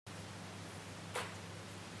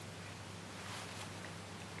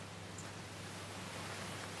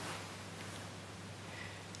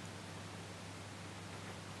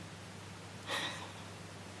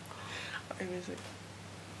I was like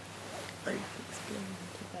explaining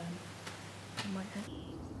to them my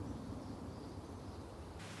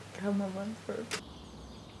cameraman first.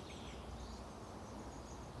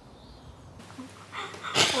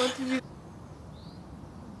 What did you?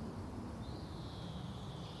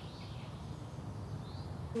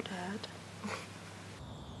 Dad.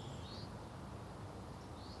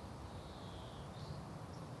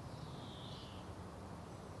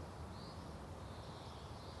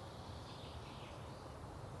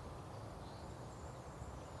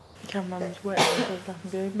 Cameraman's wet because I can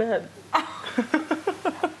be in bed.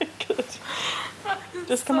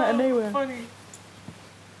 Just come out of nowhere. Funny.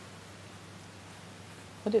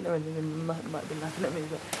 I didn't know anything might have been laughing at me,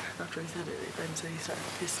 but after he said it, then so he started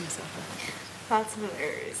pissing himself off. That's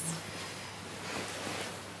hilarious.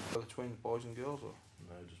 Are the twins boys and girls or?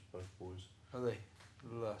 No, just both boys. Are they?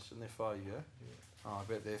 Less, and they're 5, yeah? Yeah. Oh, I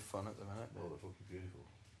bet they're fun at the minute. Well, they're fucking beautiful.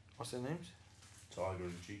 What's their names? Tiger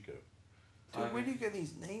and Chico. Dude, where do you get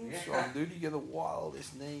these names from, dude? You get the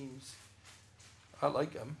wildest names. I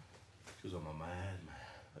like them. Because I'm a man.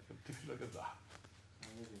 Look at that.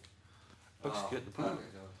 Looks good, the blue.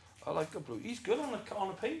 I like the blue. He's good on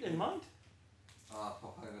a painting, mind. Oh,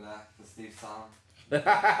 pop over there for Steve Sam.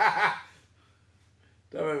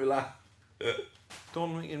 Don't make me laugh.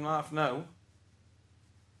 Don't make him laugh now.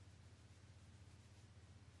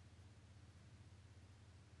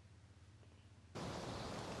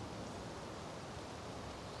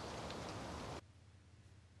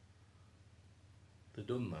 They've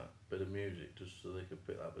done that bit of music just so they could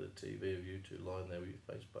pick that bit of TV of you two lying there with your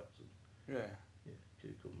face backs and Yeah.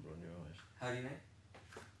 cucumber on your eyes. How do you know?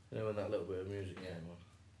 You know when that little bit of music came on?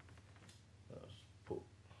 That was put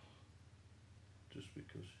just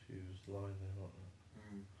because she was lying there like that.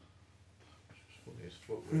 It's just funny as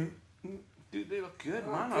fuck, really. Dude, they look good,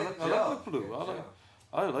 Oh, man. good I like the blue.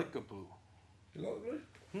 I like the blue. You like the blue?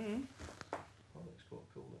 Mm-hmm. Oh, that's quite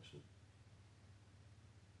cool actually.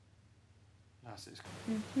 That's it.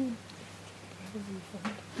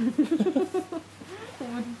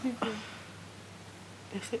 What did you think?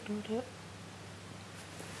 Just ignored it.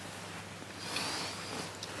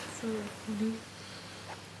 So funny.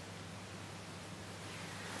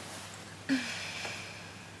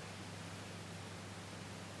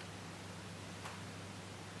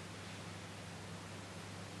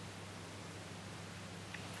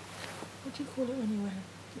 What do you call it when you win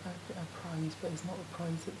a prize, but it's not the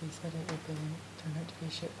prize that they said it would be, and it turned out to be a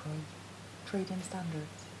shit prize? Trading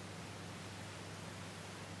standards.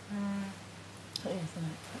 It is, isn't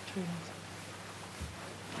it? Like trading.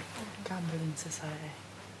 Gambling society.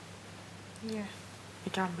 Yeah. The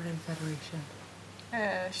gambling federation.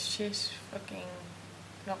 Shit, fucking,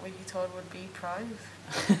 not what you thought would be prize.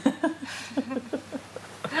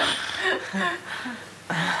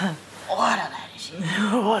 What a load of shit.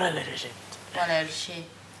 What a little shit. What a load of shit.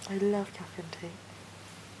 I love caffeine tea.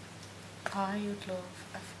 I would love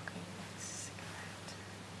a fucking cigarette.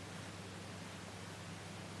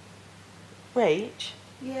 Rach,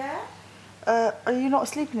 Yeah? are you not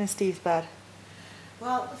sleeping in Steve's bed?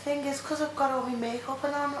 Well, the thing is, because I've got all my makeup on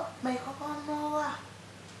and all that,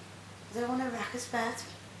 I don't want to wreck his bed.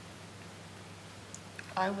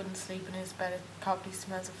 I wouldn't sleep in his bed, it probably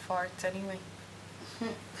smells of farts anyway.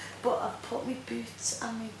 But I've put my boots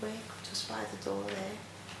and my wig just by the door there.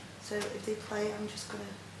 So if they play, I'm just going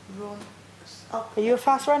to run. Are you a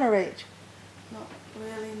fast runner, Rach? Not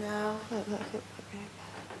really, no. Look.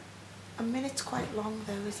 A minute's quite long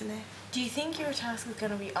though, isn't it? Do you think your task is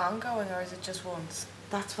going to be ongoing or is it just once?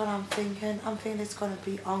 That's what I'm thinking. I'm thinking it's going to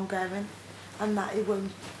be ongoing and that it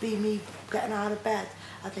won't be me getting out of bed.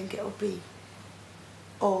 I think it'll be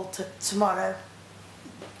all tomorrow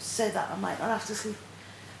so that I might not have to sleep.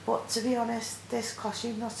 But to be honest, this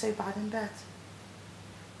costume's not so bad in bed.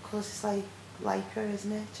 Because it's like lycra,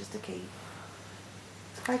 isn't it? Just a cape.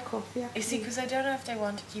 It's quite comfy actually. You see, because I don't know if they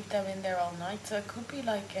want to keep them in there all night, so it could be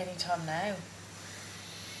like any time now.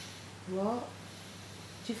 What?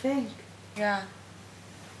 Do you think? Yeah.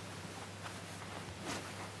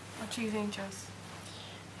 What do you think, Joss?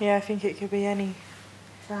 Yeah, I think it could be any.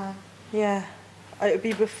 Time. Yeah. It would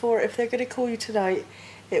be before, if they're going to call you tonight,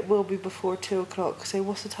 it will be before 2 o'clock. So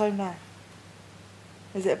what's the time now?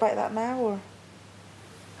 Is it about that now or?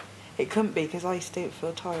 It couldn't be because I still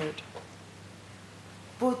feel tired.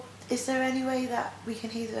 But is there any way that we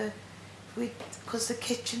can either, because the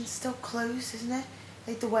kitchen's still closed, isn't it?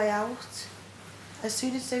 Like the way out. As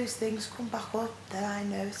soon as those things come back up, then I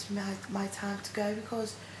know it's my time to go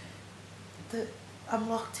because I'm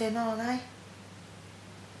locked in, aren't I?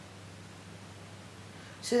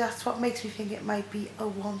 So that's what makes me think it might be a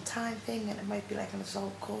one-time thing and it might be like an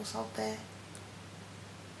assault course out there.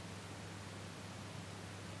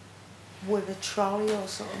 with a trolley or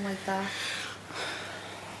something like that.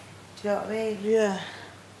 Do you know what I mean? Yeah.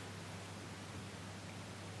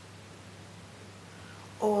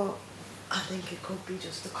 Or I think it could be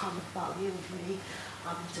just the comic value of me.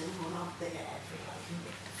 I'm doing one out there every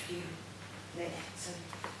few minutes.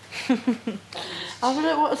 Have a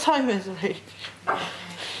look what time is it?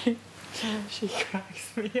 Okay. She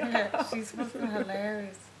cracks me up. Yeah, she's fucking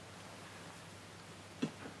hilarious.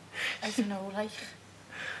 I don't know, like.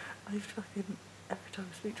 I fucking, every time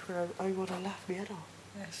I speak to her, I want to laugh my head off.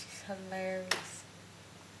 Yeah, she's hilarious.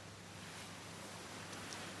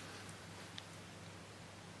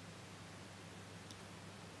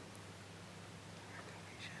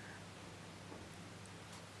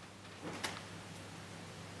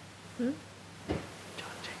 Hmm?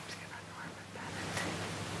 John James came back to work with Ben and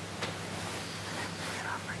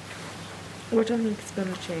what do you think it's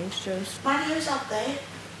going to change, Joe? My name's up there.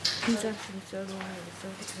 He's actually so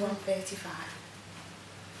alive. It's 1:35.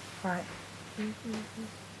 Right. So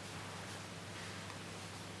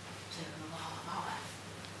a lot about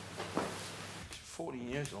it. 14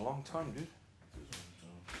 years is a long time, dude.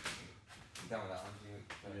 You done with that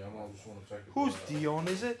one? Yeah, I might just want to take it. Who's Dion,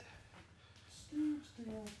 is it?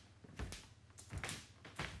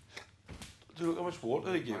 Look how much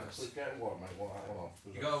water they give us. Get what, mate? What that one off?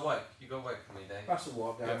 You gotta wipe. You gotta wipe for me, Dave. That's a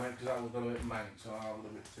wipe down, Yeah. mate, because that one's got a bit mank, so I've got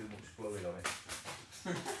a bit too much fluid on it.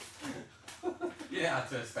 Yeah,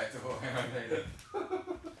 that's respectable. A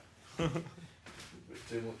bit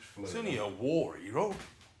too much fluid. It's only a war hero.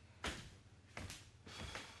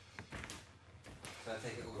 So I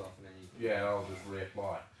take it all off and then you. Yeah, I'll just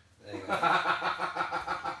reapply. There you go.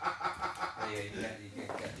 There you go. You can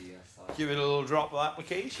get the side. Give it a little drop of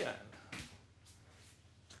application.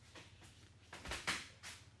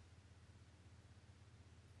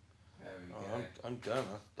 There we go. Oh, I'm done.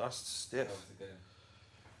 That's That stiff. was a good one.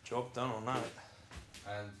 Job done on that.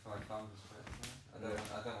 And for my thumbs, I don't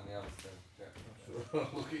want the others to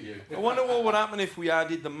drip. Look at you. I wonder what would happen if we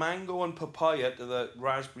added the mango and papaya to the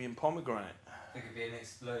raspberry and pomegranate. I think it'd be an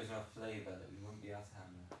explosion of flavour that we wouldn't be able to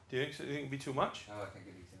handle. Do you think so? Do you think it'd be too much? Oh, I think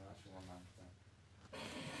it'd be too much for one man.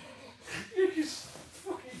 You're just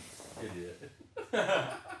fucking idiot.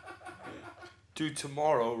 Do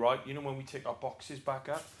tomorrow, right? You know when we take our boxes back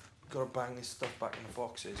up? We've got to bang this stuff back in the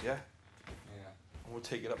boxes, yeah? Yeah. And we'll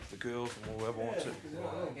take it up to the girls and whoever wants it.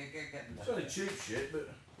 Get It's only cheap shit, but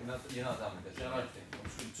You're not done with this. yeah, I'm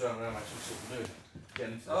just going to turn around and actually sort of do it. Get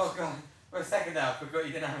into this. Oh god. Well, a second now, I forgot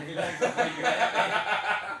you didn't have any legs. I thought you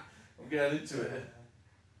were I'm getting into it.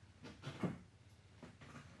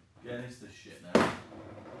 Getting into this shit now.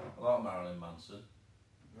 I like Marilyn Manson.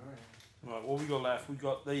 Right, what we got left? We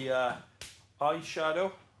got the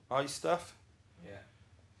eyeshadow, eye stuff, Yeah.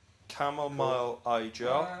 chamomile eye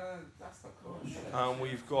gel, That's not cool. and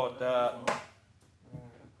we've got. Of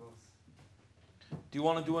course. Do you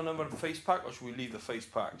want to do another face pack, or should we leave the face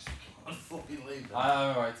packs? I'd fucking leave that.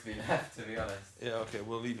 I'm alright to be left, to be honest. Yeah, okay,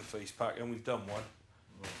 we'll leave the face pack, and we've done one.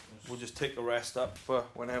 We'll just take the rest up for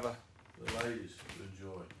whenever. The ladies will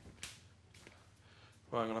enjoy.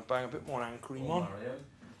 Right, I'm gonna bang a bit more hand cream Or on. Mario.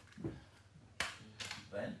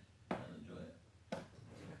 Ben, I'll enjoy it.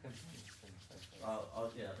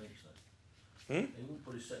 Yeah, I think so. Hmm? He wouldn't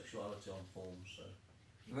put his sexuality on form, so.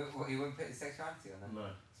 You wouldn't put your sexuality on that? No.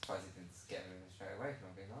 Surprised you didn't get rid of it straight away, if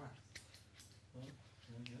I'm being honest. Okay.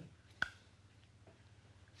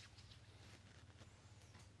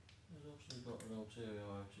 He's also got an ulterior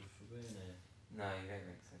motive for being here. No, you don't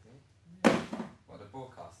think so, do you? What, the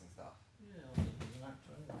broadcasting stuff? Yeah, I think he's an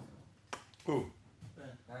actor, isn't he? Who?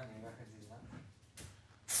 Ben. No, you reckon he's that?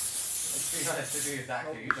 To be honest, to do with that,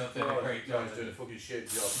 he's not doing a great job. He's doing a fucking shit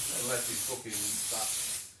job. Unless he's fucking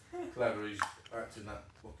that clever, he's acting that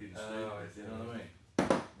fucking stupid. Oh, You know what I mean?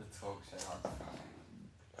 The talk show, that's funny.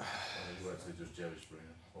 Well, he's actually just Jerry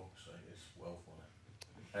Springer. Fuck's sake, it's well funny.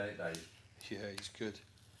 Any day. Yeah, he's good.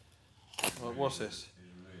 Right, what's this?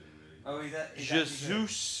 He's really, really. Oh, he's actually good.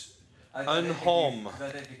 Jesus I don't think Unhom. I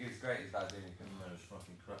don't think he was great as bad doing it. No, it's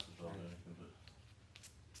fucking crap as well, anything, but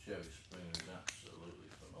Jerry Springer is absolutely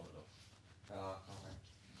phenomenal. Oh, I can't wait.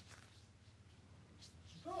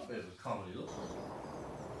 It's got a bit of a comedy look.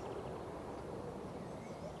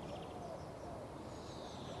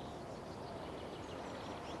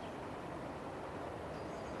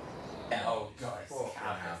 Yeah, oh god, it's Fucking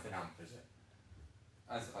disgusting. amp, is it?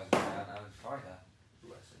 I would try that.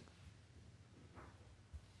 Bless him.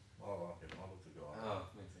 I like him, I love the guy. Oh,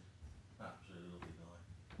 me too. Absolutely lovely guy.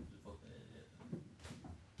 He's a fucking idiot.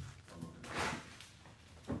 I love him.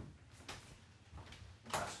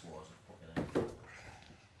 That's what a fucking idiot.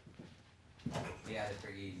 He had a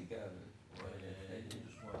pretty easy go. Well, yeah, he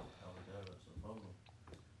just won't have a go.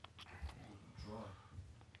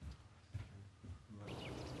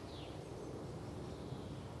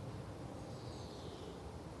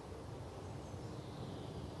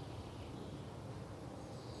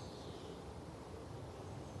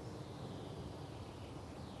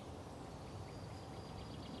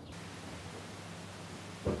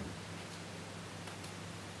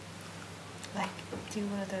 like do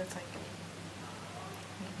one of those like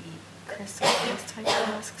maybe crystal type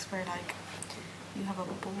masks where like you have a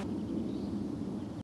bowl.